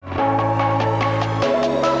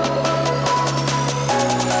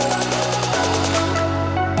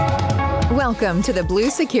Welcome to the Blue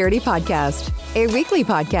Security Podcast, a weekly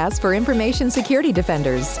podcast for information security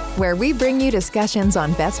defenders, where we bring you discussions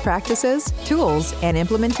on best practices, tools, and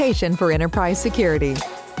implementation for enterprise security.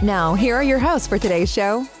 Now, here are your hosts for today's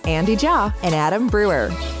show, Andy Jha and Adam Brewer.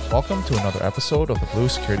 Welcome to another episode of the Blue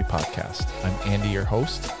Security Podcast. I'm Andy, your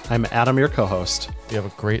host. I'm Adam, your co-host. We have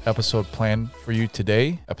a great episode planned for you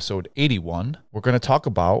today, episode 81. We're going to talk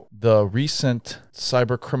about the recent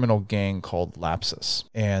cyber criminal gang called Lapsus.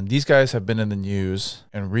 And these guys have been in the news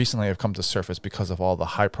and recently have come to surface because of all the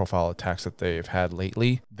high-profile attacks that they've had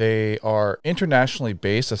lately. They are internationally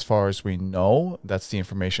based as far as we know. That's the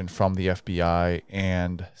information from the FBI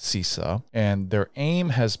and CISA. And their aim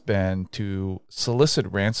has been to solicit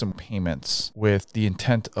ransom payments with the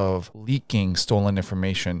intent of leaking stolen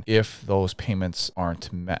information if those payments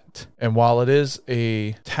aren't met. And while it is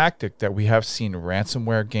a tactic that we have seen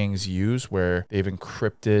ransomware gangs use, where they've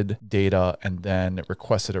encrypted data and then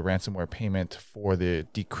requested a ransomware payment for the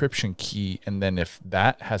decryption key, and then if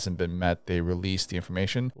that hasn't been met, they release the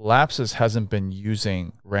information, Lapsus hasn't been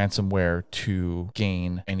using ransomware to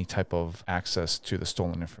gain any type of access to the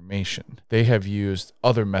stolen information. They have used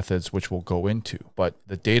other methods, which we'll go into, but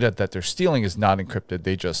the data that they're stealing is not encrypted.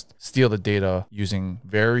 They just steal the data using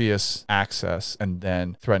various access and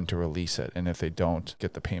then threaten to release it. And if they don't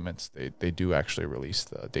get the payments, they do actually release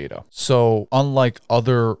the data. So unlike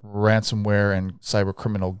other ransomware and cyber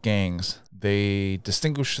criminal gangs, they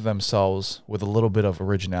distinguish themselves with a little bit of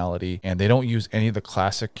originality, and they don't use any of the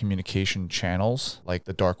classic communication channels like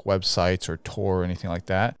the dark websites or Tor or anything like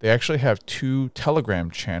that. They actually have two Telegram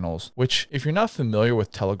channels, which if you're not familiar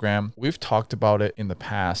with Telegram, we've talked about it in the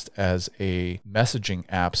past as a messaging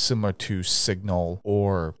app similar to Signal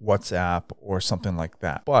or WhatsApp or something like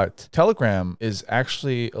that. But Telegram is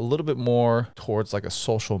actually a little bit more towards like a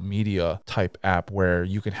social media type app where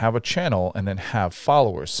you can have a channel and then have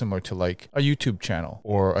followers similar to like a YouTube channel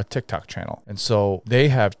or a TikTok channel. And so they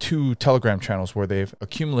have two Telegram channels where they've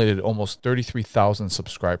accumulated almost 33,000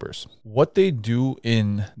 subscribers. What they do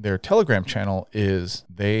in their Telegram channel is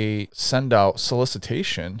they send out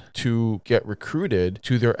solicitation to get recruited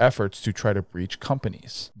to their efforts to try to breach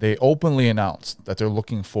companies. They openly announce that they're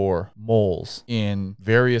looking for moles in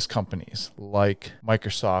various companies like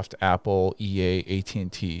Microsoft, Apple, EA,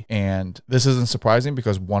 AT&T. And this isn't surprising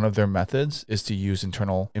because one of their methods is to use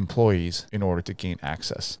internal employees in order to gain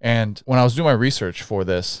access. And when I was doing my research for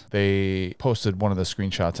this, they posted one of the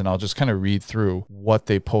screenshots, and I'll just kind of read through what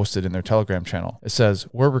they posted in their Telegram channel. It says,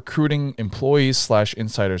 "We're recruiting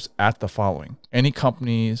employees/insiders at the following: any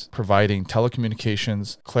companies providing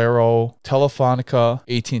telecommunications, Claro, Telefonica,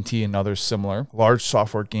 AT&T, and others similar; large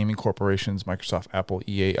software gaming corporations, Microsoft, Apple,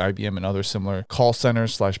 EA, IBM, and others similar; call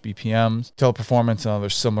centers/BPMs, teleperformance and other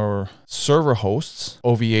similar; server hosts,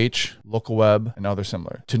 OVH, local web, and other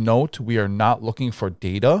similar. To note, we are not looking for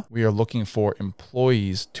data. We are looking for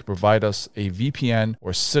employees to provide us a VPN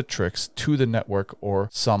or Citrix to the network or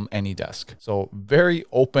some AnyDesk." So very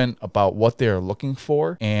open about what they are looking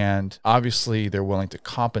for. And obviously they're willing to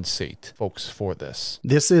compensate folks for this.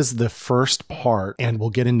 This is the first part, and we'll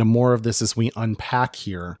get into more of this as we unpack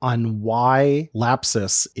here, on why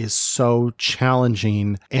Lapsus is so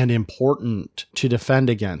challenging and important to defend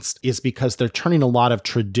against, is because they're turning a lot of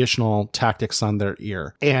traditional tactics on their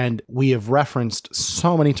ear. And we have referenced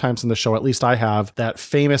so many times in the show, at least I have, that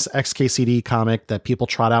famous XKCD comic that people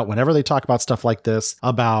trot out whenever they talk about stuff like this,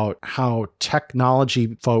 about how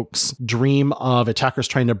technology folks dream of attackers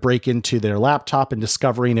trying to break into their laptop and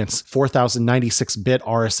discovering it's 4096-bit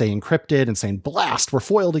RSA encrypted and saying, "Blast, we're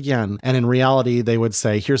foiled again." And in reality, they would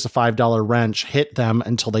say, "Here's a $5 wrench, hit them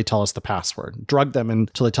until they tell us the password, drug them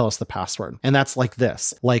until they tell us the password." And that's like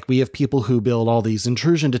this. Like, we have people who build all these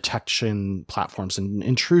intrusion detection platforms and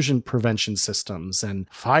intrusion prevention systems and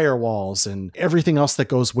firewalls and everything else that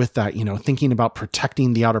goes with that, thinking about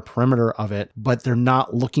protecting the outer perimeter of it, but they're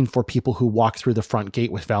not looking for people who walk through the front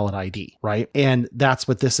gate with valid ID, right? And that's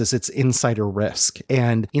what this is. It's insider risk.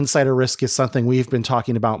 And insider risk is something we've been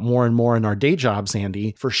talking about more and more in our day jobs,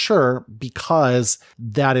 Andy, for sure, because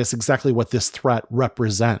that is exactly what this threat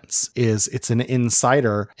represents. It's an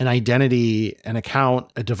insider, an identity, an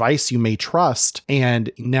account, a device you may trust,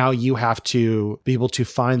 and now you have to be able to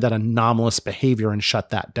find that anomalous behavior and shut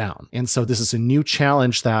that down. And so this is a new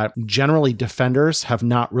challenge that generally defenders have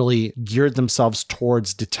not really geared themselves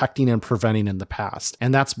towards detecting and preventing in the past.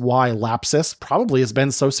 And that's why Lapsus, probably probably has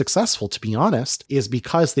been so successful, to be honest, is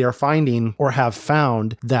because they are finding or have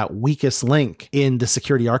found that weakest link in the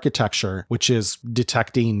security architecture, which is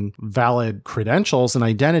detecting valid credentials and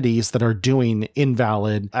identities that are doing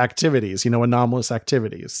invalid activities, anomalous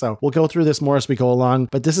activities. So we'll go through this more as we go along,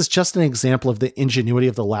 but this is just an example of the ingenuity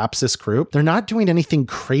of the Lapsus group. They're not doing anything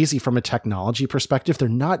crazy from a technology perspective. They're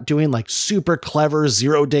not doing like super clever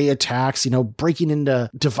 0-day attacks, breaking into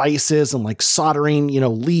devices and like soldering,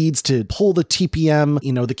 leads to pull the TPM,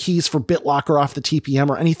 the keys for BitLocker off the TPM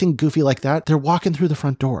or anything goofy like that. They're walking through the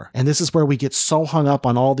front door. And this is where we get so hung up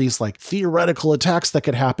on all these like theoretical attacks that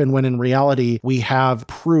could happen when in reality, we have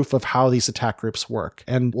proof of how these attack groups work.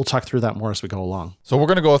 And we'll talk through that more as we go along. So we're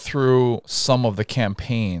going to go through some of the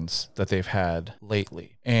campaigns that they've had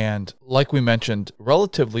lately. And like we mentioned,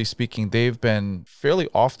 relatively speaking, they've been fairly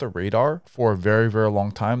off the radar for a very, very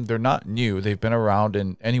long time. They're not new. They've been around,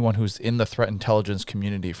 and anyone who's in the threat intelligence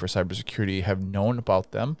community for cybersecurity have known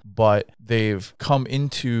about them, but they've come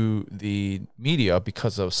into the media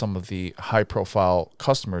because of some of the high-profile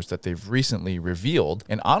customers that they've recently revealed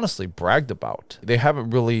and honestly bragged about. They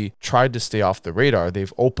haven't really tried to stay off the radar.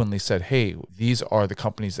 They've openly said, hey, these are the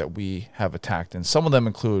companies that we have attacked. And some of them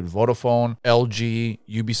include Vodafone, LG,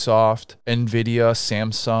 Ubisoft, Nvidia,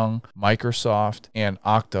 Samsung, Microsoft, and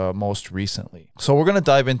Okta most recently. So we're going to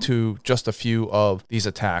dive into just a few of these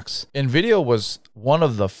attacks. Nvidia was one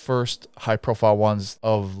of the first high-profile ones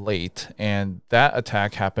of late, and that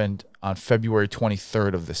attack happened on February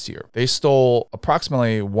 23rd of this year. They stole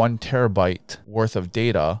approximately 1 terabyte worth of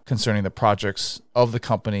data concerning the projects of the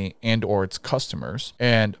company and or its customers.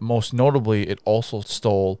 And most notably, it also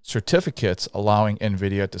stole certificates allowing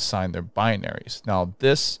NVIDIA to sign their binaries. Now,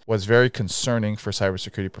 this was very concerning for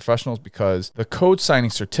cybersecurity professionals because the code signing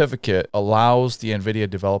certificate allows the NVIDIA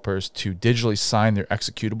developers to digitally sign their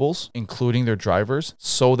executables, including their drivers,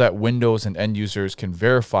 so that Windows and end users can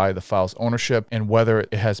verify the file's ownership and whether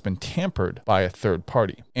it has been tampered by a third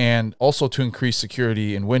party. And also to increase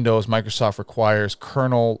security in Windows, Microsoft requires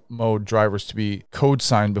kernel mode drivers to be code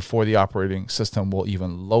signed before the operating system will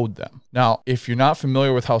even load them. Now, if you're not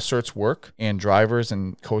familiar with how certs work and drivers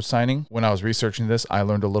and code signing, when I was researching this, I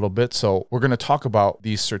learned a little bit. So we're going to talk about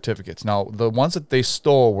these certificates. Now, the ones that they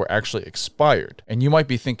stole were actually expired. And you might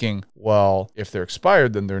be thinking, well, if they're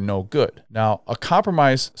expired, then they're no good. Now, a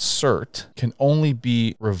compromised cert can only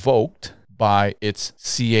be revoked by its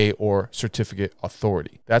CA or certificate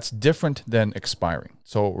authority. That's different than expiring.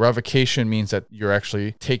 So revocation means that you're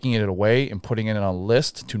actually taking it away and putting it on a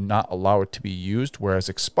list to not allow it to be used, whereas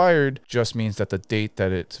expired just means that the date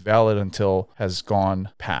that it's valid until has gone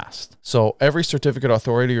past. So every certificate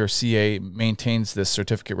authority or CA maintains this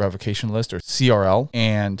certificate revocation list or CRL.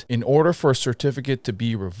 And in order for a certificate to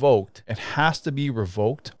be revoked, it has to be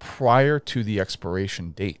revoked prior to the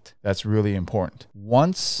expiration date. That's really important.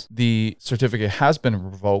 Once the certificate has been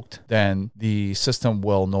revoked, then the system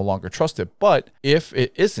will no longer trust it. But if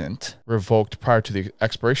it isn't revoked prior to the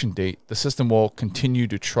expiration date, the system will continue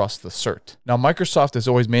to trust the cert. Now, Microsoft has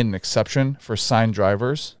always made an exception for signed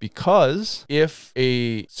drivers because if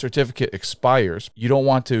a certificate expires, you don't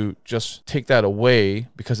want to just take that away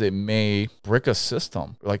because it may brick a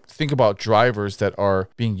system. Like, think about drivers that are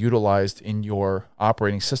being utilized in your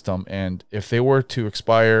operating system. And if they were to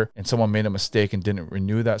expire and someone made a mistake and didn't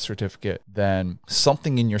renew that certificate, then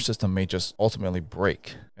something in your system may just ultimately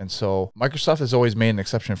break. And so Microsoft has always made an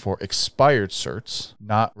exception for expired certs,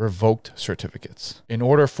 not revoked certificates. In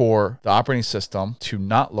order for the operating system to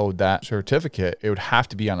not load that certificate, it would have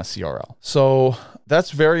to be on a CRL. So that's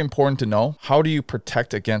very important to know. How do you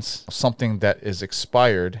protect against something that is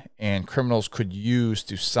expired and criminals could use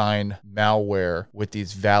to sign malware with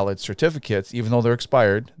these valid certificates? Even though they're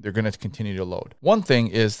expired, they're going to continue to load. One thing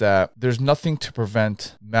is that there's nothing to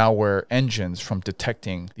prevent malware engines from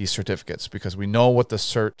detecting these certificates because we know what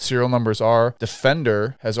the serial numbers are.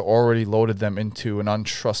 Defender has already loaded them into an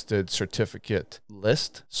untrusted certificate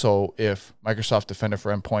list. So if Microsoft Defender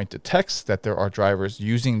for Endpoint detects that there are drivers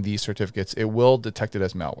using these certificates, it will detect it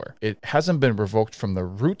as malware. It hasn't been revoked from the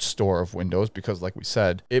root store of Windows because, like we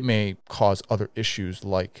said, it may cause other issues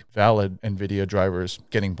like valid NVIDIA drivers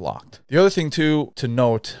getting blocked. The other thing too to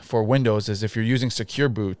note for Windows is if you're using Secure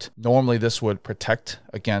Boot, normally this would protect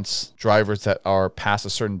against drivers that are past a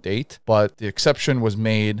certain date, but the exception was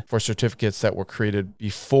made for certificates that were created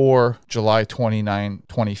before July 29,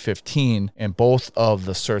 2015, and both of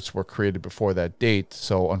the certs were created before that date.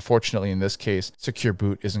 So unfortunately, in this case, Secure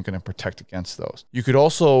Boot isn't going to protect against those. You could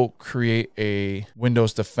also create a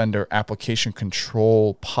Windows Defender application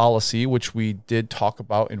control policy, which we did talk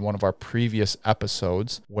about in one of our previous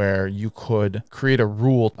episodes, where you could create a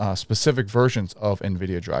rule, specific versions of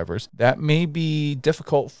NVIDIA drivers. That may be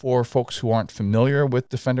difficult for folks who aren't familiar with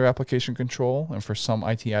Defender application control and for some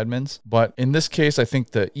IT admins. But in this case, I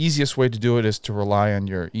think the easiest way to do it is to rely on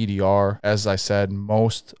your EDR. As I said,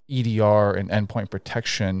 most EDR and endpoint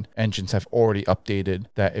protection engines have already updated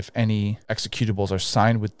that if any executables are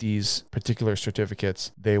signed with these particular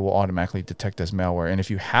certificates, they will automatically detect as malware. And if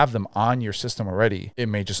you have them on your system already, it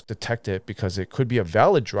may just detect it because it could be a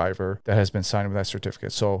valid driver that has been signed with that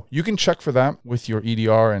certificate. So you can check for that with your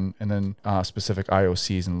EDR and then specific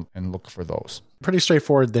IOCs and look for those. Pretty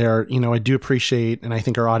straightforward there. I do appreciate, and I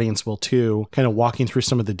think our audience will too, kind of walking through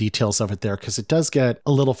some of the details of it there, because it does get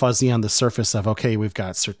a little fuzzy on the surface of, okay, we've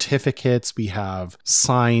got certificates, we have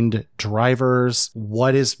signed drivers,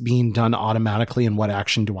 what is being done automatically and what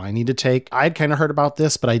action do I need to take? I'd kind of heard about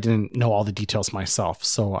this, but I didn't know all the details myself.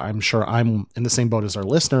 So I'm sure I'm in the same boat as our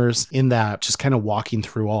listeners in that, just kind of walking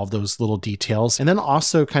through all of those little details, and then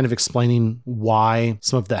also kind of explaining why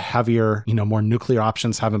some of the heavier, more nuclear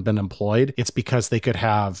options haven't been employed. It's because they could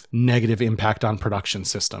have negative impact on production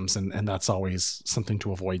systems, and that's always something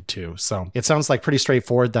to avoid too. So it sounds like pretty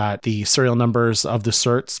straightforward that the serial numbers of the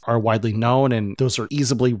certs are widely known and those are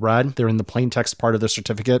easily read. They're in the plain text part of the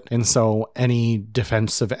certificate. And so any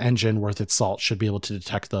defensive engine worth its salt should be able to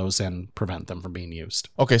detect those and prevent them from being used.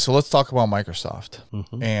 Okay, so let's talk about Microsoft.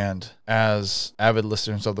 And as avid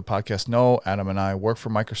listeners of the podcast know, Adam and I work for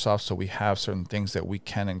Microsoft, so we have certain things that we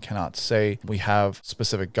can and cannot say. We have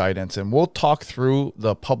specific guidance, and we'll talk through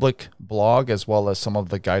the public blog as well as some of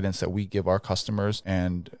the guidance that we give our customers.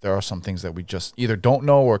 And there are some things that we just either don't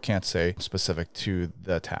know or can't say specific to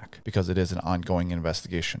the attack because it is an ongoing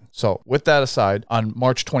investigation. So with that aside, on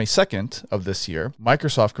March 22nd of this year,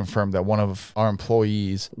 Microsoft confirmed that one of our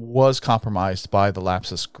employees was compromised by the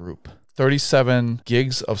Lapsus group. 37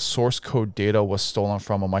 gigs of source code data was stolen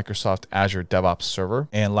from a Microsoft Azure DevOps server,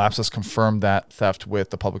 and Lapsus confirmed that theft with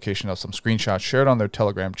the publication of some screenshots shared on their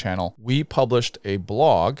Telegram channel. We published a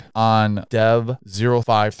blog on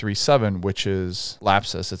Dev0537, which is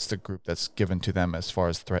Lapsus. It's the group that's given to them as far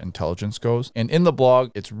as threat intelligence goes. And in the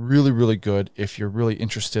blog, it's really, really good if you're really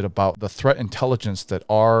interested about the threat intelligence that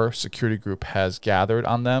our security group has gathered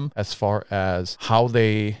on them as far as how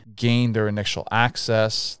they gain their initial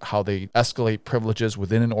access, how they escalate privileges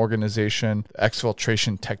within an organization,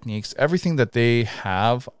 exfiltration techniques, everything that they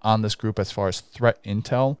have on this group as far as threat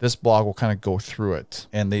intel. This blog will kind of go through it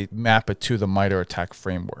and they map it to the MITRE ATT&CK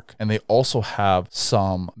framework. And they also have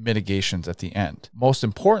some mitigations at the end. Most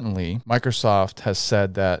importantly, Microsoft has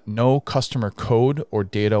said that no customer code or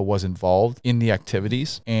data was involved in the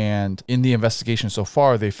activities. And in the investigation so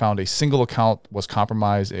far, they found a single account was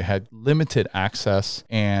compromised. It had limited access,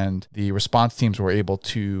 and the response teams were able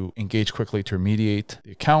to engage quickly to remediate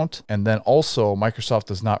the account. And then also, Microsoft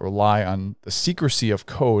does not rely on the secrecy of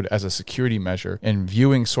code as a security measure, and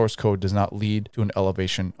viewing source code does not lead to an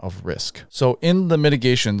elevation of risk. So in the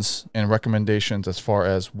mitigations and recommendations as far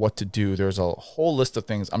as what to do, there's a whole list of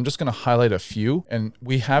things. I'm just going to highlight a few, and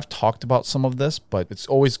we have talked about some of this, but it's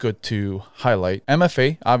always good to highlight.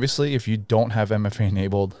 MFA, obviously, if you don't have MFA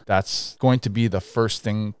enabled, that's going to be the first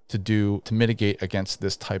thing to do to mitigate against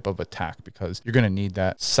this type of attack, because you're going to need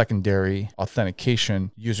that secondary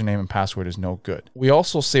authentication. Username and password is no good. We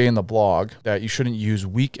also say in the blog that you shouldn't use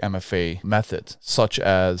weak MFA methods, such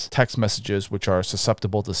as text messages, which are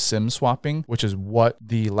susceptible to SIM swapping, which is what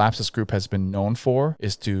the Lapsus group has been known for,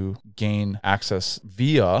 is to gain access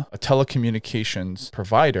via a telecommunications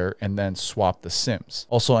provider and then swap the SIMs.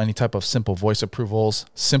 Also, any type of simple voice approvals,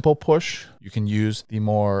 simple push. You can use the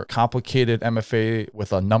more complicated MFA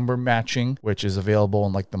with a number matching, which is available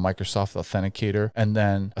in like the Microsoft Authenticator. And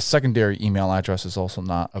then a secondary email address is also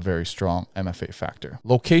not a very strong MFA factor.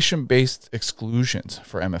 Location-based exclusions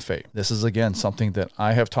for MFA. This is, again, something that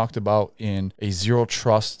I have talked about in a zero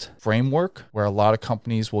trust framework, where a lot of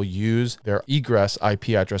companies will use their egress IP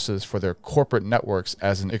addresses for their corporate networks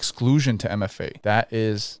as an exclusion to MFA. That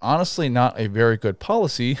is honestly not a very good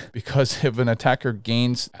policy, because if an attacker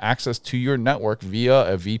gains access to your network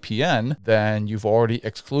via a VPN, then you've already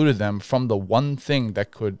excluded them from the one thing that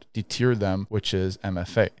could deter them, which is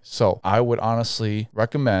MFA. So I would honestly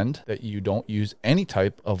recommend that you don't use any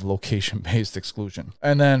type of location-based exclusion.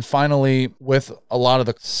 And then finally, with a lot of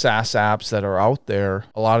the SaaS apps that are out there,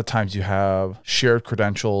 a lot of times you have shared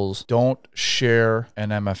credentials. Don't share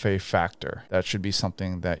an MFA factor. That should be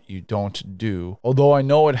something that you don't do. Although I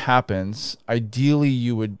know it happens, ideally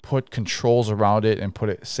you would put controls around it and put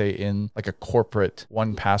it, say, in like like a corporate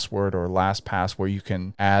 1Password or LastPass where you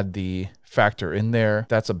can add the factor in there.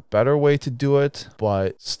 That's a better way to do it,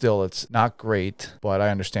 but still it's not great, but I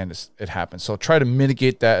understand it happens. So try to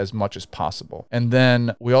mitigate that as much as possible. And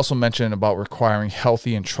then we also mentioned about requiring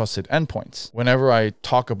healthy and trusted endpoints. Whenever I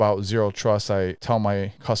talk about zero trust, I tell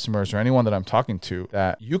my customers or anyone that I'm talking to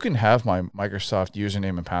that you can have my Microsoft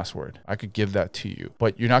username and password. I could give that to you,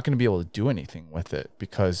 but you're not going to be able to do anything with it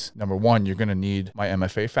because number one, you're going to need my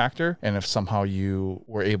MFA factor. And if somehow you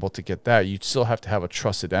were able to get that, you'd still have to have a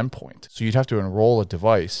trusted endpoint. So you'd have to enroll a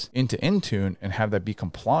device into Intune and have that be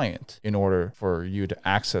compliant in order for you to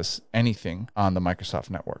access anything on the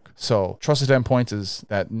Microsoft network. So trusted endpoints is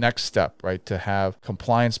that next step, right? To have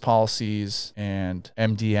compliance policies and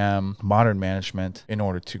MDM, modern management in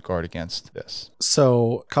order to guard against this.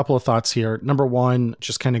 So a couple of thoughts here. Number one,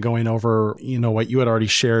 just kind of going over, what you had already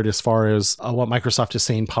shared as far as what Microsoft is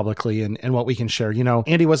saying publicly and what we can share.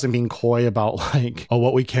 Andy wasn't being coy about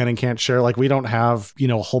what we can and can't share. We don't have,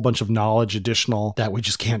 a whole bunch of knowledge additional that we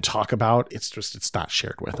just can't talk about. It's not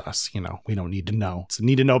shared with us. We don't need to know. It's a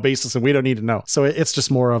need to know basis and we don't need to know. So it's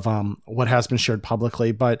just more of what has been shared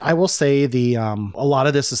publicly. But I will say a lot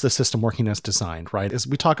of this is the system working as designed, right? As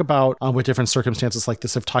we talk about with different circumstances like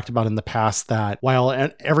this, I've talked about in the past that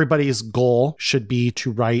while everybody's goal should be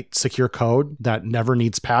to write secure code that never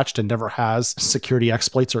needs patched and never has security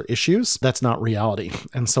exploits or issues, that's not reality.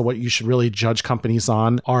 And so what you should really judge companies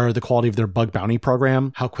on are the quality of their bug bounty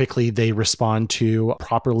program, how quickly they respond to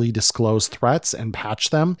properly disclosed threats and patch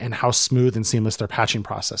them, and how smooth and seamless their patching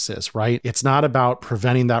process is, right? It's not about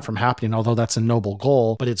preventing that from happening, although that's a noble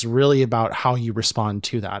goal, but it's really about how you respond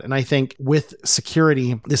to that. And I think with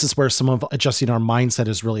security, this is where some of adjusting our mindset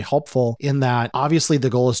is really helpful in that obviously the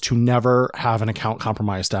goal is to never have an account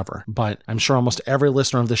compromised ever. But I'm sure almost every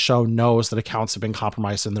listener of the show knows that accounts have been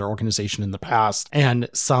compromised in their organization in the past, and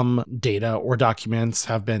some data or documents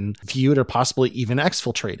have been viewed or possibly even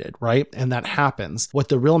exfiltrated, right? And that happens. What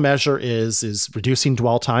the real measure is reducing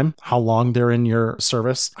dwell time, how long they're in your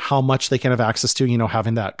service, how much they can have access to,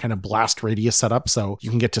 having that kind of blast radius set up so you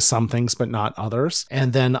can get to some things but not others,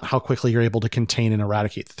 and then how quickly you're able to contain and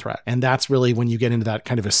eradicate the threat. And that's really when you get into that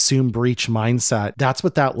kind of assume breach mindset, that's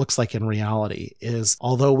what that looks like in reality. Is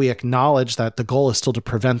although we acknowledge that the goal is still to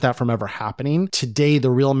prevent that from ever happening, today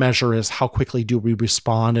the real measure is how quickly do we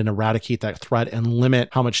respond and eradicate that threat and limit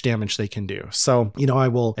how much damage they can do. So, I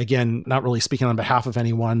will, again, not really speaking on behalf of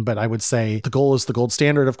anyone, but I would say the goal is the gold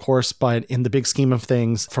standard, of course, but in the big scheme of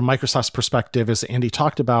things, from Microsoft's perspective, as Andy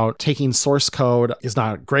talked about, taking source code is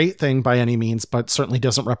not a great thing by any means, but certainly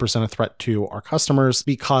doesn't represent a threat to our customers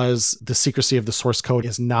because the secrecy of the source code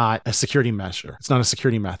is not a security measure. It's not a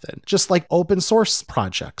security method. Just like open source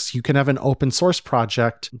projects, you can have an open source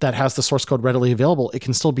project that has the source code readily available. It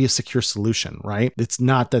can still be a secure solution, right? It's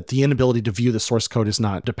not that the inability to view the source code is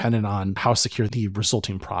not dependent on how secure the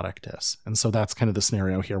resulting product is. And so that's kind of the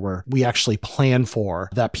scenario here where we actually plan for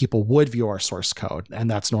that people would view our source code, and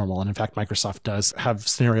that's normal. And in fact, Microsoft does have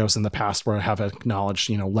scenarios in the past where I have acknowledged,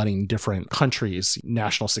 letting different countries,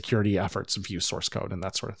 national security efforts view source code and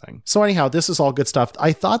that sort of thing. So anyhow, this is all good stuff.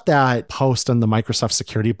 I thought that post on the Microsoft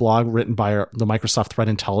security blog written by the Microsoft Threat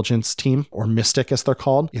Intelligence team, or Mystic as they're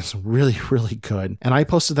called, is really, really good. And I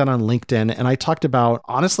posted that on LinkedIn and I talked about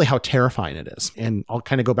honestly how terrifying it is. And I'll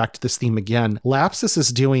kind of go back to this theme again. Lapsus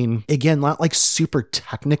is doing, again, not like super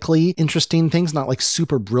technically interesting things, not like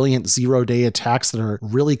super brilliant zero-day attacks that are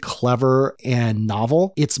really clever and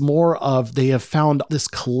novel. It's more of they have found this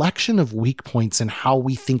collection of weak points in how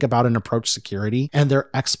we think about and approach security, and they're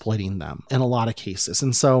exploiting them in a lot of cases.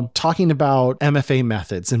 And so talking about MFA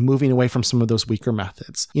methods and moving away from some of those weaker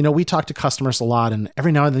methods, we talk to customers a lot, and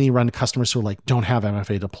every now and then you run to customers who are like, don't have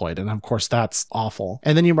MFA deployed. And of course, that's awful.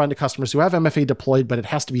 And then you run to customers who have MFA deployed, but it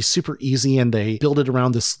has to be super easy, and they build it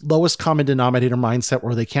around this lowest common denominator mindset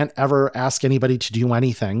where they can't ever ask anybody to do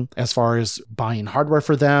anything as far as buying hardware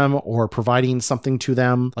for them or providing something to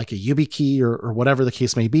them like a YubiKey or whatever the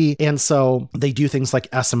case may be. And so they do things like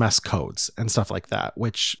SMS codes and stuff like that,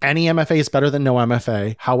 which any MFA is better than no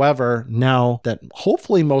MFA. However, now that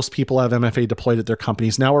hopefully most people have MFA deployed at their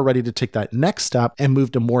companies, now we're ready to take that next step and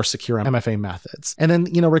move to more secure MFA methods. And then,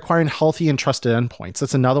 requiring healthy and trusted endpoints.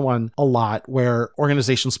 That's another one a lot where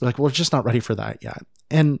organizations will be like, well, we're just not ready for that yet.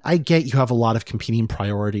 And I get you have a lot of competing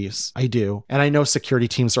priorities. I do. And I know security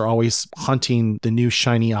teams are always hunting the new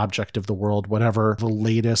shiny object of the world, whatever the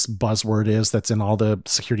latest buzzword is that's in all the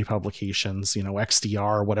security publications,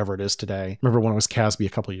 XDR, whatever it is today. Remember when it was CASB a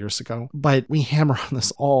couple of years ago? But we hammer on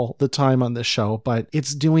this all the time on this show, but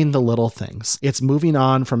it's doing the little things. It's moving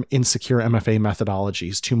on from insecure MFA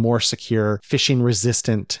methodologies to more secure, phishing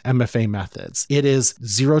resistant MFA methods. It is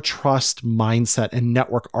zero trust mindset and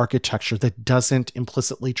network architecture that doesn't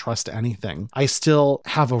implicitly trust anything. I still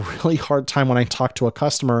have a really hard time when I talk to a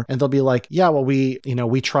customer and they'll be like, yeah, well, we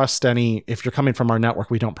trust if you're coming from our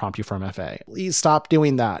network, we don't prompt you for MFA. Please stop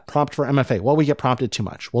doing that. Prompt for MFA. Well, we get prompted too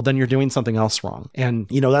much. Well, then you're doing something else wrong. And,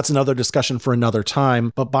 that's another discussion for another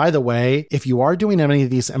time. But by the way, if you are doing any of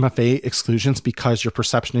these MFA exclusions because your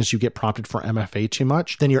perception is you get prompted for MFA too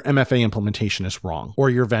much, then your MFA implementation is wrong, or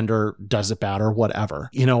your vendor does it bad or whatever.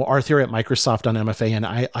 Our theory at Microsoft on MFA, and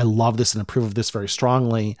I love this and approve of this very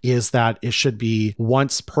strongly, is that it should be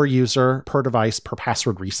once per user, per device, per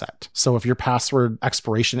password reset. So if your password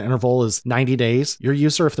expiration interval is 90 days, your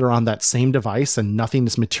user, if they're on that same device and nothing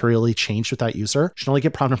is materially changed with that user, should only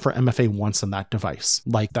get prompted for MFA once on that device.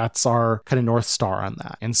 That's our kind of North Star on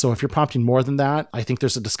that. And so if you're prompting more than that, I think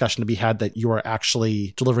there's a discussion to be had that you are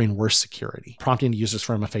actually delivering worse security. Prompting users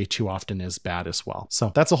for MFA too often is bad as well.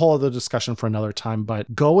 So that's a whole other discussion for another time,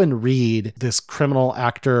 but go and read this criminal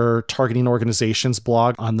actor targeting organizations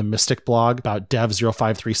blog on the Mystic blog about Dev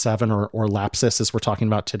 0537 or Lapsus, as we're talking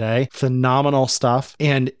about today. Phenomenal stuff.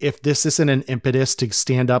 And if this isn't an impetus to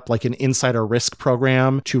stand up like an insider risk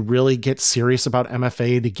program to really get serious about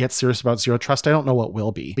MFA, to get serious about zero trust, I don't know what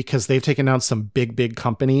will be, because they've taken down some big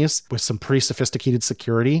companies with some pretty sophisticated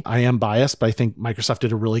security. I am biased, but I think Microsoft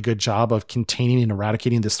did a really good job of containing and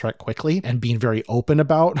eradicating this threat quickly and being very open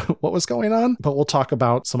about what was going on. But we'll talk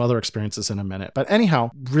about some other experiences in a minute. But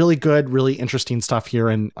anyhow, really good, really interesting stuff here.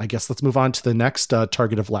 And I guess let's move on to the next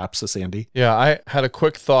target of Lapsus, Andy. Yeah, I had a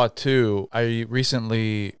quick thought too. I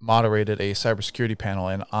recently moderated a cybersecurity panel,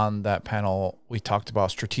 and on that panel, we talked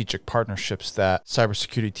about strategic partnerships that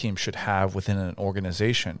cybersecurity teams should have within an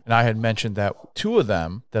organization. And I had mentioned that two of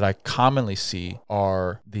them that I commonly see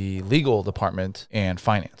are the legal department and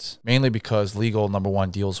finance, mainly because legal, number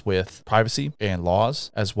one, deals with privacy and laws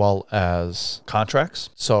as well as contracts.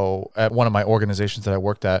 So at one of my organizations that I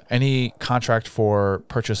worked at, any contract for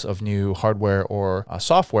purchase of new hardware or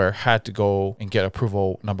software had to go and get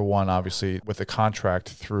approval, number one, obviously with the contract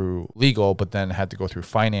through legal, but then had to go through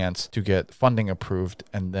finance to get funding approved,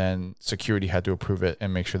 and then security had to approve it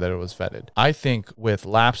and make sure that it was vetted. I think with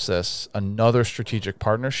Lapsus, another strategic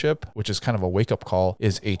partnership, which is kind of a wake-up call,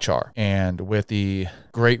 is HR. And with the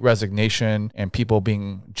great resignation and people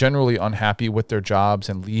being generally unhappy with their jobs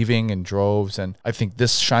and leaving in droves, and I think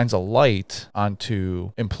this shines a light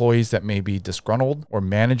onto employees that may be disgruntled or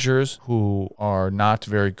managers who are not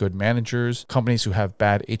very good managers, companies who have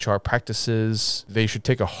bad HR practices. They should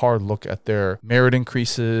take a hard look at their merit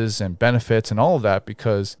increases and benefits and all of that,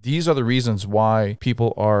 because these are the reasons why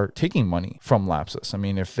people are taking money from Lapsus. I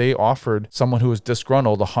mean, if they offered someone who is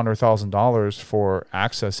disgruntled $100,000 for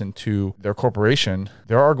access into their corporation,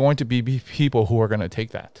 there are going to be people who are going to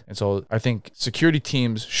take that. And so I think security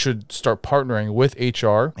teams should start partnering with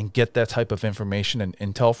HR and get that type of information and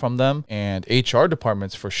intel from them. And HR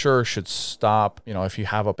departments for sure should stop, if you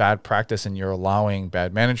have a bad practice and you're allowing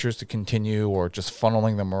bad managers to continue or just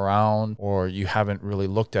funneling them around, or you haven't really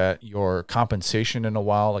looked at your compensation in a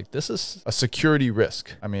while. Like, this is a security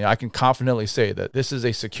risk. I mean, I can confidently say that this is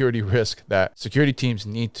a security risk that security teams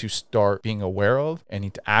need to start being aware of and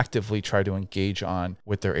need to actively try to engage on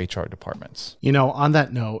with their HR departments. On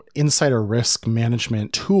that note, insider risk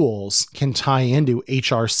management tools can tie into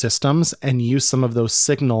HR systems and use some of those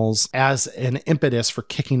signals as an impetus for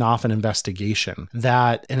kicking off an investigation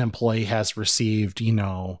that an employee has received,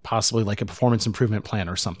 possibly like a performance improvement plan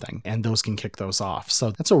or something, and those can kick those off.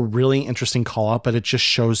 So that's a really interesting call out, but it just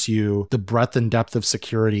shows you the breadth and depth of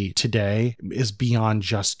security today is beyond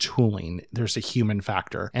just tooling. There's a human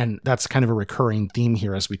factor, and that's kind of a recurring theme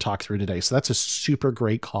here as we talk through today. So that's a super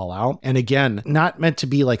great call out. And again, not meant to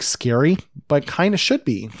be like scary, but kind of should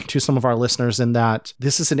be to some of our listeners, in that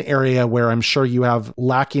this is an area where I'm sure you have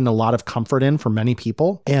lacking a lot of comfort in for many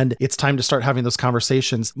people. And it's time to start having those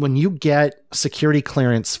conversations. When you get security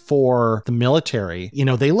clearance for the military,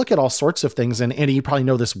 they look at all sorts of things. And Andy, you probably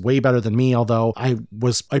know this way better than than me, although I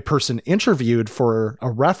was a person interviewed for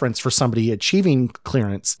a reference for somebody achieving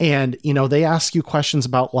clearance. And, they ask you questions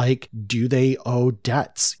about like, do they owe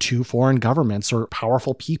debts to foreign governments or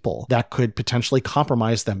powerful people that could potentially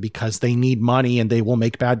compromise them because they need money and they will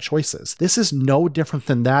make bad choices? This is no different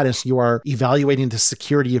than that as you are evaluating the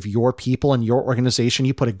security of your people and your organization.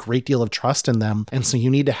 You put a great deal of trust in them. And so you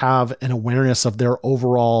need to have an awareness of their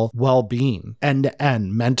overall well-being, end to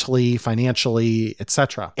end, mentally, financially,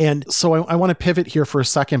 etc. And so I want to pivot here for a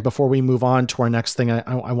second before we move on to our next thing.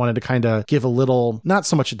 I wanted to kind of give a little, not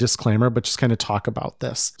so much a disclaimer, but just kind of talk about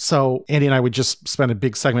this. So Andy and I would just spend a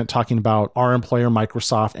big segment talking about our employer,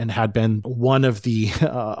 Microsoft, and had been one of the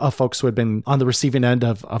folks who had been on the receiving end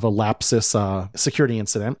of a Lapsus security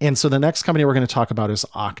incident. And so the next company we're going to talk about is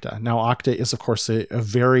Okta. Now, Okta is, of course, a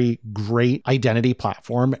very great identity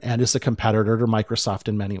platform and is a competitor to Microsoft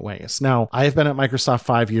in many ways. Now, I have been at Microsoft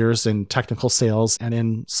 5 years in technical sales and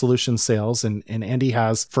in solution sales, and Andy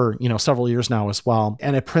has for several years now as well.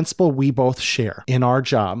 And a principle we both share in our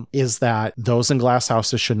job is that those in glass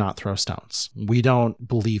houses should not throw stones. We don't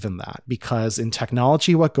believe in that because in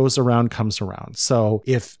technology, what goes around comes around. So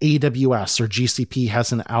if AWS or GCP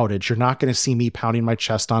has an outage, you're not going to see me pounding my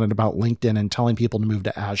chest on it about LinkedIn and telling people to move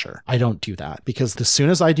to Azure. I don't do that because as soon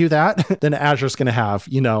as I do that, then Azure's going to have,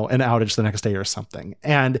 an outage the next day or something.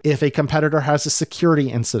 And if a competitor has a security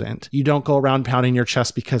incident, you don't go around pounding your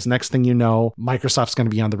chest because next thing you know, Microsoft's going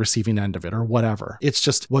to be on the receiving end of it or whatever. It's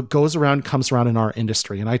just what goes around comes around in our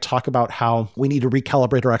industry. And I talk about how we need to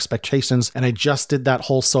recalibrate our expectations. And I just did that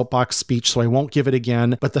whole soapbox speech, so I won't give it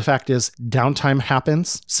again. But the fact is, downtime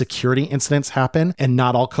happens, security incidents happen, and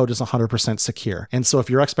not all code is 100% secure. And so if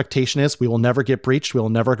your expectation is we will never get breached, we will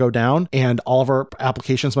never go down, and all of our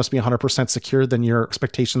applications must be 100% secure, then your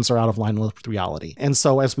expectations are out of line with reality. And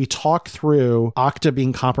so as we talk through Okta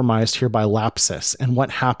being compromised here by Lapsus and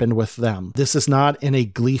what happened with them, this is not in a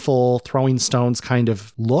gleeful throwing stones kind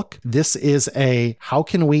of look. This is a how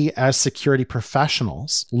can we as security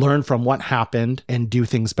professionals learn from what happened and do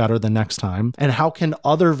things better the next time? And how can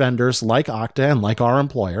other vendors like Okta and like our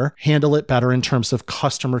employer handle it better in terms of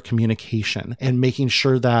customer communication and making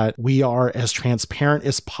sure that we are as transparent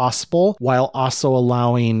as possible while also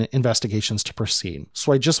allowing investigations to proceed.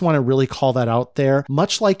 So I just want to really call that out there.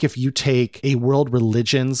 Much like if you take a world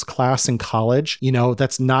religions class in college,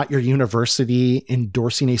 that's not your university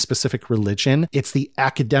endorsing a specific religion. It's the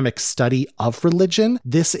academic study of religion.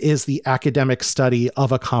 This is the academic study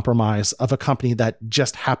of a compromise of a company that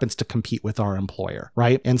just happens to compete with our employer,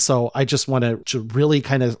 right? And so I just want to really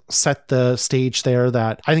kind of set the stage there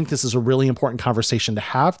that I think this is a really important conversation to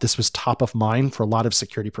have. This was top of mind for a lot of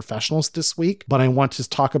security professionals this week, but I want to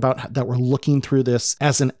talk about that we're looking through this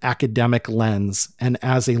as an academic lens and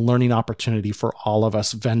as a learning opportunity for all of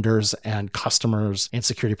us vendors and customers and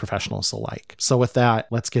security professionals alike. So with that,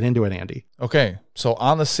 let's get into it, Andy. Okay. So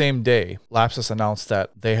on the same day, Lapsus announced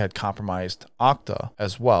that they had compromised Okta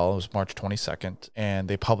as well. It was March 22nd, and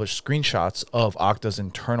they published screenshots of Okta's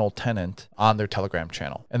internal tenant on their Telegram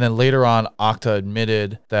channel. And then later on, Okta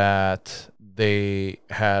admitted that they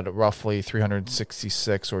had roughly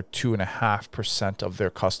 366 or 2.5% of their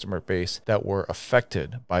customer base that were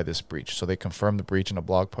affected by this breach. So they confirmed the breach in a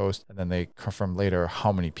blog post, and then they confirmed later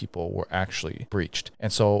how many people were actually breached.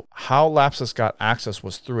 And so how Lapsus got access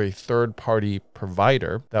was through a third-party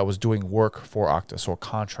provider that was doing work for Okta, so a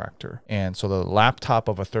contractor. And so the laptop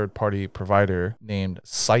of a third-party provider named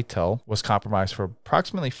Sitel was compromised for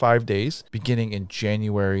approximately 5 days, beginning in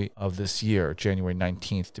January of this year, January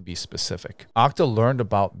 19th to be specific. Okta learned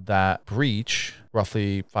about that breach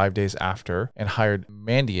roughly 5 days after and hired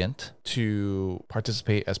Mandiant to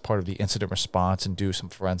participate as part of the incident response and do some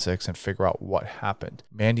forensics and figure out what happened.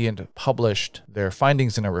 Mandiant published their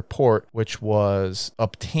findings in a report which was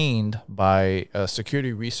obtained by a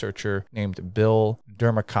security researcher named Bill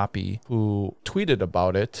Dermacapi, who tweeted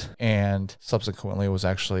about it and subsequently was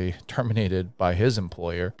actually terminated by his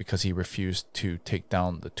employer because he refused to take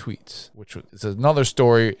down the tweets, which is another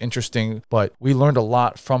story, interesting, but we learned a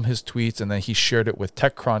lot from his tweets, and then he shared it with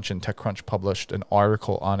TechCrunch, and TechCrunch published an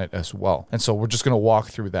article on it as well. And so we're just going to walk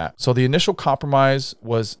through that. So the initial compromise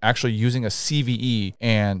was actually using a CVE,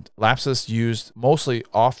 and Lapsus used mostly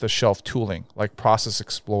off-the-shelf tooling like Process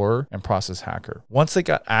Explorer and Process Hacker. Once they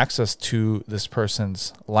got access to this person's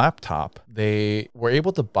someone's laptop, they were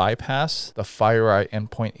able to bypass the FireEye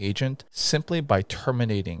endpoint agent simply by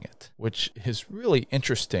terminating it, which is really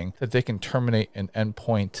interesting that they can terminate an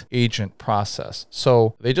endpoint agent process.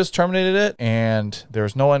 So they just terminated it, and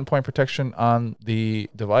there's no endpoint protection on the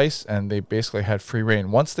device, and they basically had free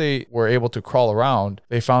reign. Once they were able to crawl around,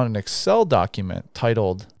 they found an Excel document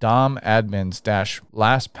titled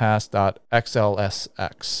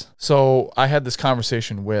domadmins-lastpass.xlsx. So I had this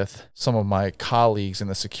conversation with some of my colleagues in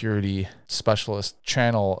the security specialist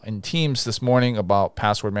channel in Teams this morning about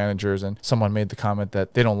password managers, and someone made the comment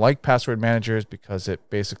that they don't like password managers because it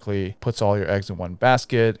basically puts all your eggs in one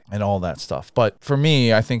basket and all that stuff. But for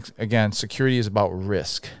me, I think, again, security is about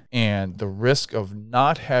risk, and the risk of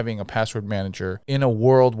not having a password manager in a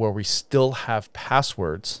world where we still have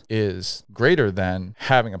passwords is greater than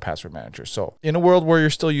having a password manager. So in a world where you're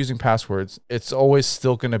still using passwords, it's always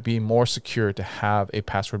still going to be more secure to have a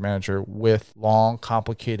password manager with long,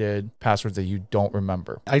 complicated passwords that you don't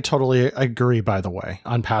remember. I totally agree, by the way,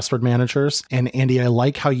 on password managers. And Andy, I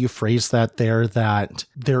like how you phrased that there, that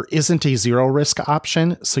there isn't a zero risk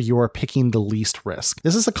option, so you are picking the least risk.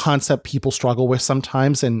 This is a concept people struggle with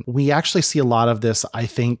sometimes, and we actually see a lot of this, I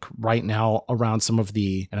think, right now around some of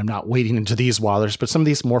the, and I'm not wading into these waters, but some of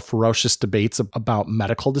these more ferocious debates about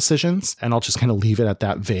medical decisions. And I'll just kind of leave it at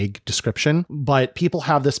that vague description. But people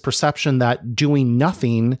have this perception that doing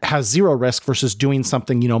nothing has zero risk versus doing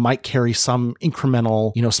something, might carry some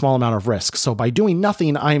incremental, small amount of risk. So by doing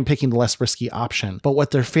nothing, I am picking the less risky option. But what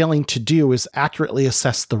they're failing to do is accurately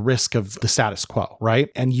assess the risk of the status quo, right?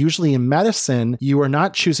 And usually in medicine, you are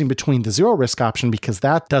not choosing between the zero risk option because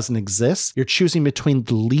that doesn't exist. You're choosing between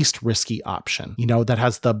the least risky option, that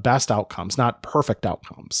has the best outcomes, not perfect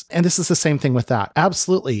outcomes. And this is the same thing with that.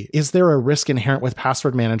 Absolutely. Is there a risk inherent with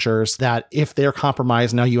password managers that if they're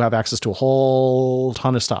compromised, now you have access to a whole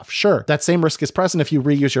ton of stuff? Sure. That same risk is present if you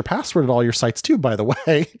reuse your password at all your sites too, by the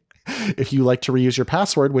way. If you like to reuse your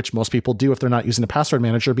password, which most people do if they're not using a password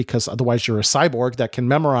manager, because otherwise you're a cyborg that can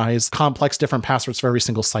memorize complex different passwords for every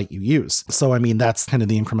single site you use. So, that's kind of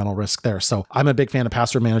the incremental risk there. So I'm a big fan of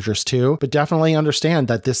password managers too, but definitely understand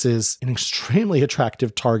that this is an extremely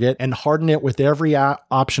attractive target and harden it with every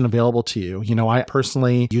option available to you. I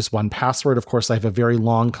personally use 1Password. Of course, I have a very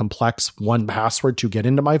long, complex 1Password to get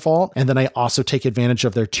into my vault. And then I also take advantage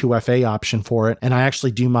of their 2FA option for it. And I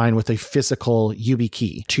actually do mine with a physical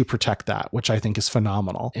YubiKey to protect that, which I think is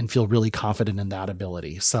phenomenal, and feel really confident in that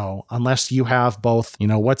ability. So unless you have both,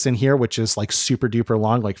 what's in here, which is like super duper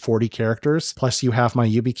long, like 40 characters, plus you have my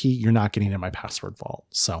YubiKey, you're not getting in my password vault.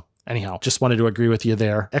 So anyhow, just wanted to agree with you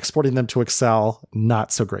there. Exporting them to Excel,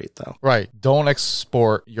 not so great though. Right. Don't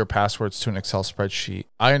export your passwords to an Excel spreadsheet.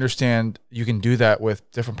 I understand you can do that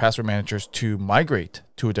with different password managers to migrate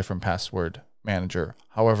to a different password manager.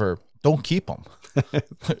 However, don't keep them.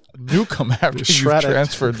 Nuke them after you've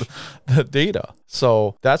transferred the data.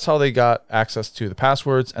 So that's how they got access to the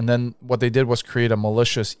passwords. And then what they did was create a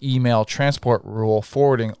malicious email transport rule,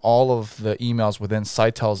 forwarding all of the emails within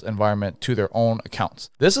Sitel's environment to their own accounts.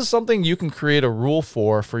 This is something you can create a rule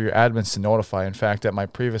for your admins to notify. In fact, at my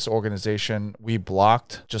previous organization, we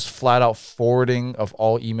blocked just flat out forwarding of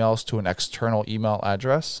all emails to an external email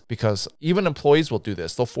address, because even employees will do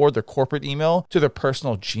this. They'll forward their corporate email to their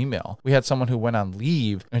personal Gmail. We had someone who went on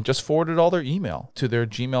leave and just forwarded all their email to their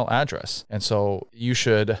Gmail address. And so you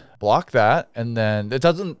should block that. And then it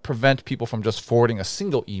doesn't prevent people from just forwarding a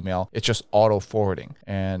single email. It's just auto forwarding.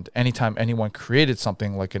 And anytime anyone created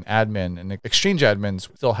something like an admin, and Exchange admins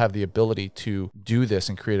still have the ability to do this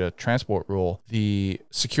and create a transport rule, the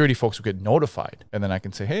security folks will get notified. And then I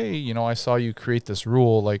can say, hey, I saw you create this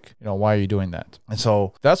rule. Why are you doing that? And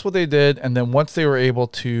so that's what they did. And then once they were able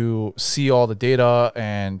to see all the data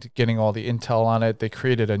and getting all the intel on it, they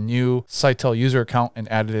created a new Sitel user account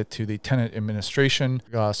and added it to the tenant administration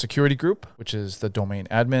security group, which is the domain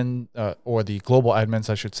admin, or the global admins,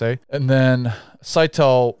 I should say. And then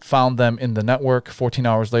Sitel found them in the network. 14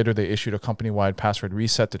 hours later, they issued a company-wide password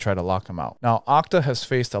reset to try to lock them out. Now, Okta has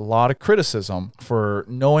faced a lot of criticism for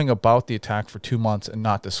knowing about the attack for 2 months and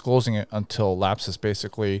not disclosing it until Lapsus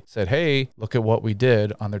basically said, hey, look at what we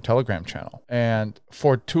did on their Telegram channel. And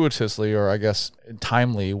fortuitously, or I guess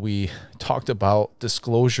timely, we talked about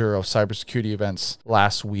disclosure of cybersecurity events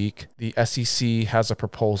last week. The SEC has a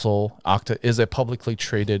proposal. Okta is a publicly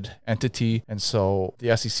traded entity, and so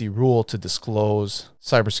the SEC rule to disclose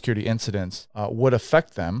cybersecurity incidents would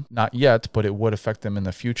affect them. Not yet, but it would affect them in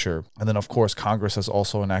the future. And then, of course, Congress has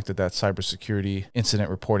also enacted that Cybersecurity Incident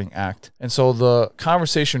Reporting Act. And so the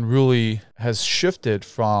conversation really has shifted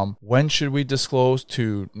from when should we disclose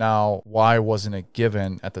to now why wasn't it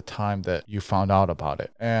given at the time that you found out about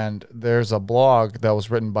it. And there's a blog that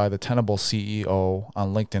was written by the Tenable CEO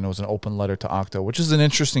on LinkedIn. It was an open letter to Okta, which is an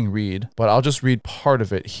interesting read, but I'll just read part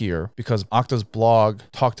of it here because Okta's blog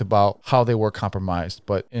talked about how they were compromised.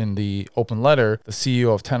 But in the open letter, the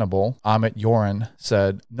CEO of Tenable, Amit Yoran,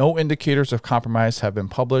 said, "No indicators of compromise have been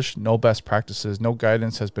published, no best practices, no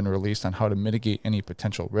guidance has been released on how to mitigate any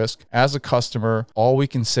potential risk. As a customer, all we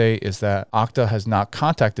can say is that Okta has not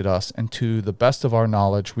contacted us, and to the best of our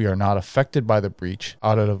knowledge, we are not affected by the breach.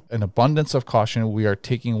 Out of an abundance of caution, we are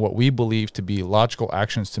taking what we believe to be logical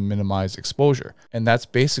actions to minimize exposure." And that's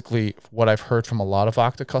basically what I've heard from a lot of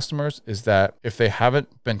Okta customers, is that if they haven't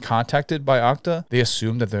been contacted by Okta, they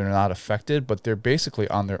assume that they're not affected, but they're basically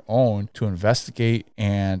on their own to investigate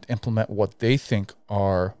and implement what they think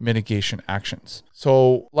are mitigation actions.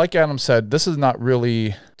 So like Adam said, this is not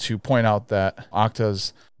really to point out that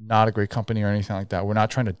Okta's not a great company or anything like that. We're not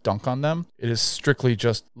trying to dunk on them. It is strictly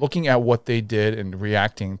just looking at what they did and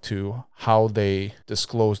reacting to how they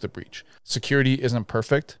disclosed the breach. Security isn't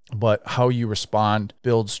perfect, but how you respond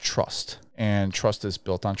builds trust, and trust is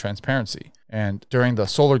built on transparency. And during the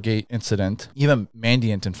SolarGate incident, even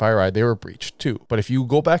Mandiant and FireEye, they were breached too. But if you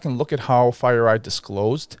go back and look at how FireEye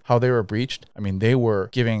disclosed how they were breached, I mean, they were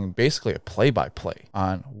giving basically a play-by-play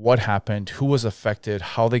on what happened, who was affected,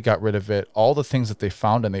 how they got rid of it, all the things that they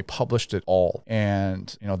found, and they published it all.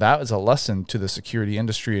 And, that is a lesson to the security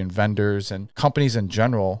industry and vendors and companies in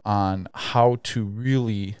general on how to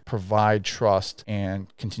really provide trust and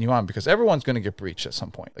continue on, because everyone's going to get breached at some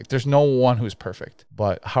point. Like, there's no one who's perfect,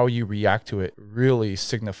 but how you react to it really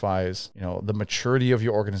signifies, the maturity of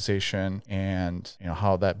your organization and,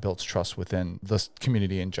 how that builds trust within the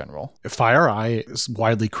community in general. FireEye is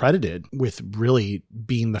widely credited with really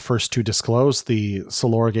being the first to disclose the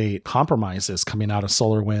SolarGate compromises coming out of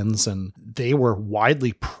SolarWinds, and they were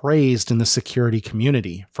widely praised in the security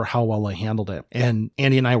community for how well they handled it. And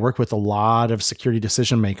Andy and I work with a lot of security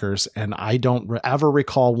decision makers, and I don't ever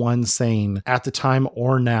recall one saying at the time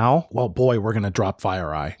or now, well, boy, we're going to drop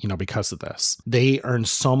FireEye, because of this. They earned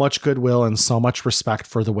so much goodwill and so much respect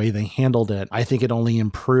for the way they handled it. I think it only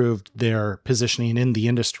improved their positioning in the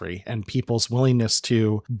industry and people's willingness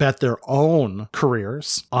to bet their own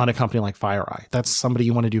careers on a company like FireEye. That's somebody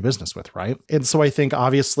you want to do business with, right? And so I think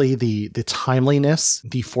obviously the timeliness,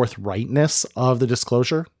 the forthrightness of the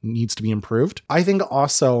disclosure needs to be improved. I think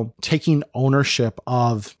also taking ownership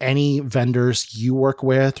of any vendors you work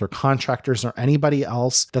with or contractors or anybody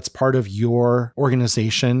else that's part of your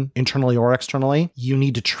organization, internally or externally, you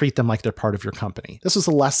need to treat them like they're part of your company. This was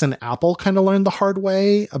a lesson Apple kind of learned the hard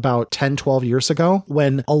way about 10, 12 years ago,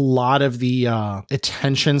 when a lot of the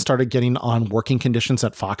attention started getting on working conditions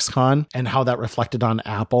at Foxconn and how that reflected on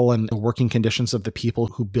Apple and the working conditions of the people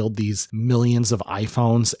who build these millions of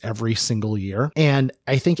iPhones every single year. And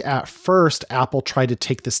I think at first, Apple tried to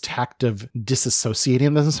take this tact of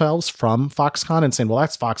disassociating themselves from Foxconn and saying, well,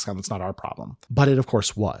 that's Foxconn, that's not our problem. But it, of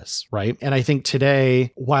course, was, right? And I think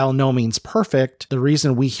today, while no means perfect, the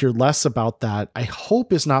reason we hear less about that, I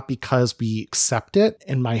hope, is not because we accept it.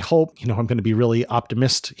 And my hope, I'm going to be really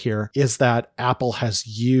optimistic here, is that Apple has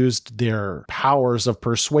used their powers of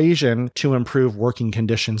persuasion to improve working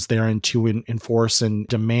conditions there and to enforce and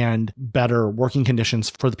demand better working conditions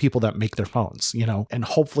for the people that make their phones, and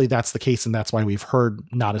hopefully that's the case. And that's why we've heard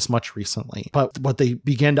not as much recently. But what they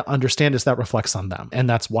begin to understand is that reflects on them. And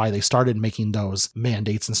that's why they started making those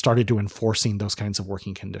mandates and started to enforcing those kinds of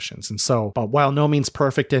working conditions. And so, but while no means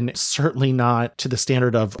perfect and certainly not to the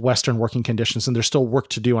standard of Western working conditions, and there's still work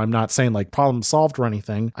to do, I'm not saying like problem solved or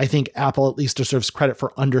anything. I think Apple at least deserves credit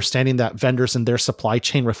for understanding that vendors and their supply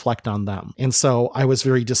chain reflect on them. And so I was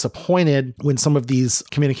very disappointed when some of these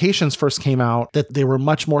communications first came out that they were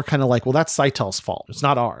much more kind of like, well, that's Sitel's fault. It's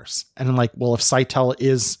not ours. And I'm like, well, if Sitel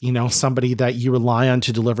is, somebody that you rely on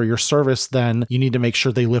to deliver your service, then you need to make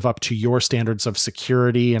sure they live up to your standards of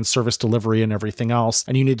security and service delivery and everything else.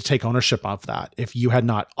 And you need to take ownership of that. If you had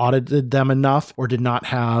not audited them enough or did not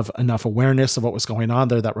have enough awareness of what was going on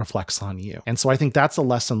there, that reflects on you. And so I think that's a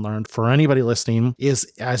lesson learned for anybody listening,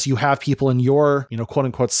 is as you have people in your, quote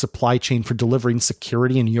unquote, supply chain for delivering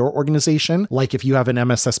security in your organization, like if you have an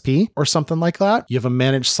MSSP or something like that, you have a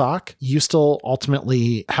managed SOC, you still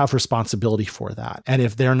ultimately have responsibility for that. And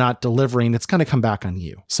if they're not delivering, it's going to come back on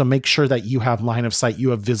you. So make sure that you have line of sight, you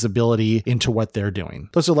have visibility into what they're doing.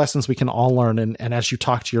 Those are lessons we can all learn. And as you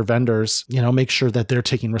talk to your vendors, make sure that they're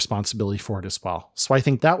taking responsibility for it as well. So I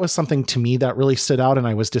think that was something to me that really stood out and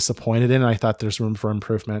I was disappointed in. And I thought there's room for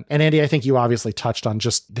improvement. And Andy, I think you obviously touched on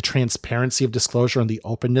just the transparency of disclosure and the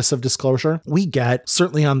openness of disclosure. We get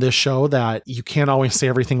certainly on this show that you can't always say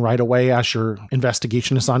everything right away as your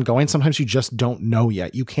investigation is ongoing. Sometimes you just don't know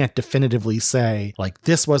yet. You can't definitively say like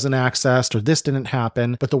this wasn't accessed or this didn't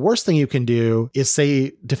happen. But the worst thing you can do is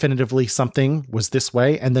say definitively something was this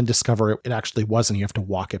way and then discover it actually wasn't. You have to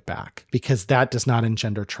walk it back because that does not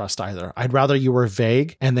engender trust either. I'd rather you were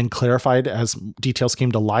vague and then clarified as details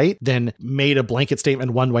came to light than made a blanket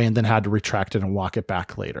statement one way and then had to retract it and walk it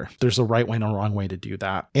back later. There's a right way and a wrong way to do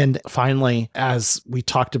that. And finally, as we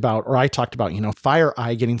talked about, or I talked about,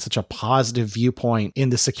 FireEye getting such a positive viewpoint in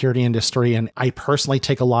the security industry. And I personally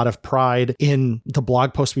take a lot of pride in the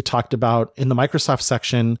blog post we talked about in the Microsoft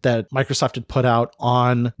section that Microsoft had put out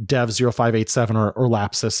on Dev 0587 or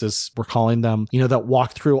Lapsus as we're calling them, that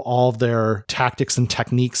walk through all of their tactics and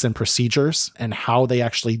techniques and procedures and how they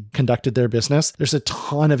actually conducted their business. There's a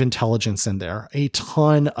ton of intelligence in there, a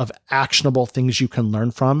ton of actionable things you can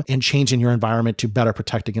learn from and change in your environment to better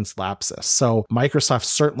protect against Lapsus. So Microsoft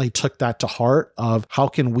certainly took that to heart of how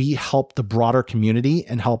can we help the broader community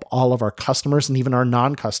and help all of our customers and even our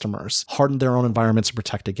non-customers harden their own environments to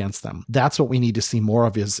protect against them. That's what we need to see more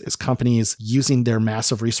of is companies using their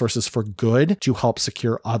massive resources for good to help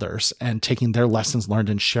secure others and taking their lessons learned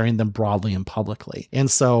and sharing them broadly and publicly. And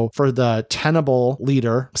so for the Tenable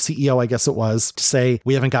leader, CEO, I guess it was, to say,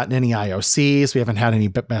 we haven't gotten any IOCs, we haven't had any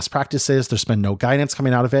best practices, there's been no guidance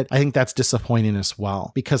coming out of it. I think that's disappointing as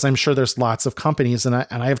well, because I'm sure there's lots of companies, and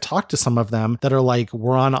I have talked to some of them that are like,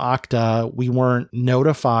 we're on Okta, we weren't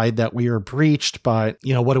notified that we were breached, but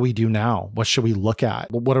what do we do now? What should we look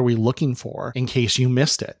at? What are we looking for in case you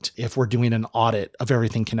missed it? If we're doing an audit of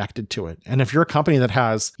everything connected to it. And if you're a company that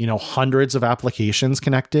has, hundreds of applications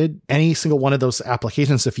connected, any single one of those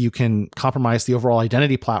applications, if you can compromise the overall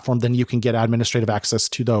identity platform, then you can get administrative access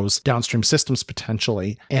to those downstream systems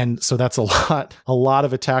potentially. And so that's a lot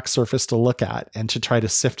of attack surface to look at and to try to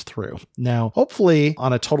sift through. Now, hopefully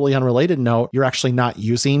on a totally unrelated note, you're actually not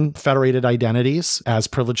using federated identities as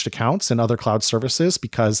privileged accounts in other cloud services,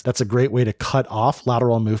 because that's a great way to cut off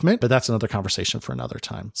lateral movement, but that's another conversation for another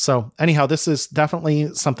time. So anyhow, this is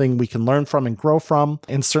definitely something we can learn from and grow from,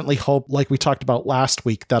 and certainly hope, like we talked about last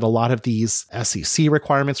week, that a lot of these SEC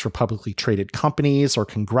requirements for publicly traded companies or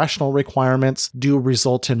congressional requirements do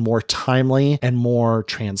result in more timely and more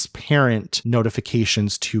transparent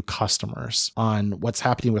notifications to customers on what's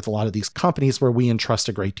happening with a lot of these companies where we entrust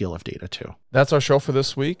a great deal of data to. That's our show for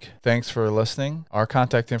this week. Thanks for listening. Our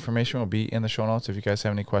contact information will be in the show notes if you guys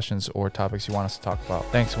have any questions or topics you want us to talk about.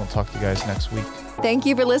 Thanks, and we'll talk to you guys next week. Thank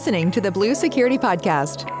you for listening to the Blue Security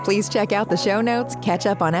Podcast. Please check out the show notes, catch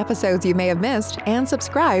up on episodes you may have missed, and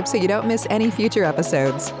subscribe so you don't miss any future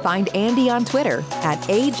episodes. Find Andy on Twitter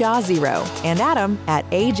 @AJaw0 and Adam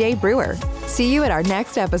 @AJBrewer. See you at our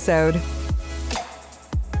next episode.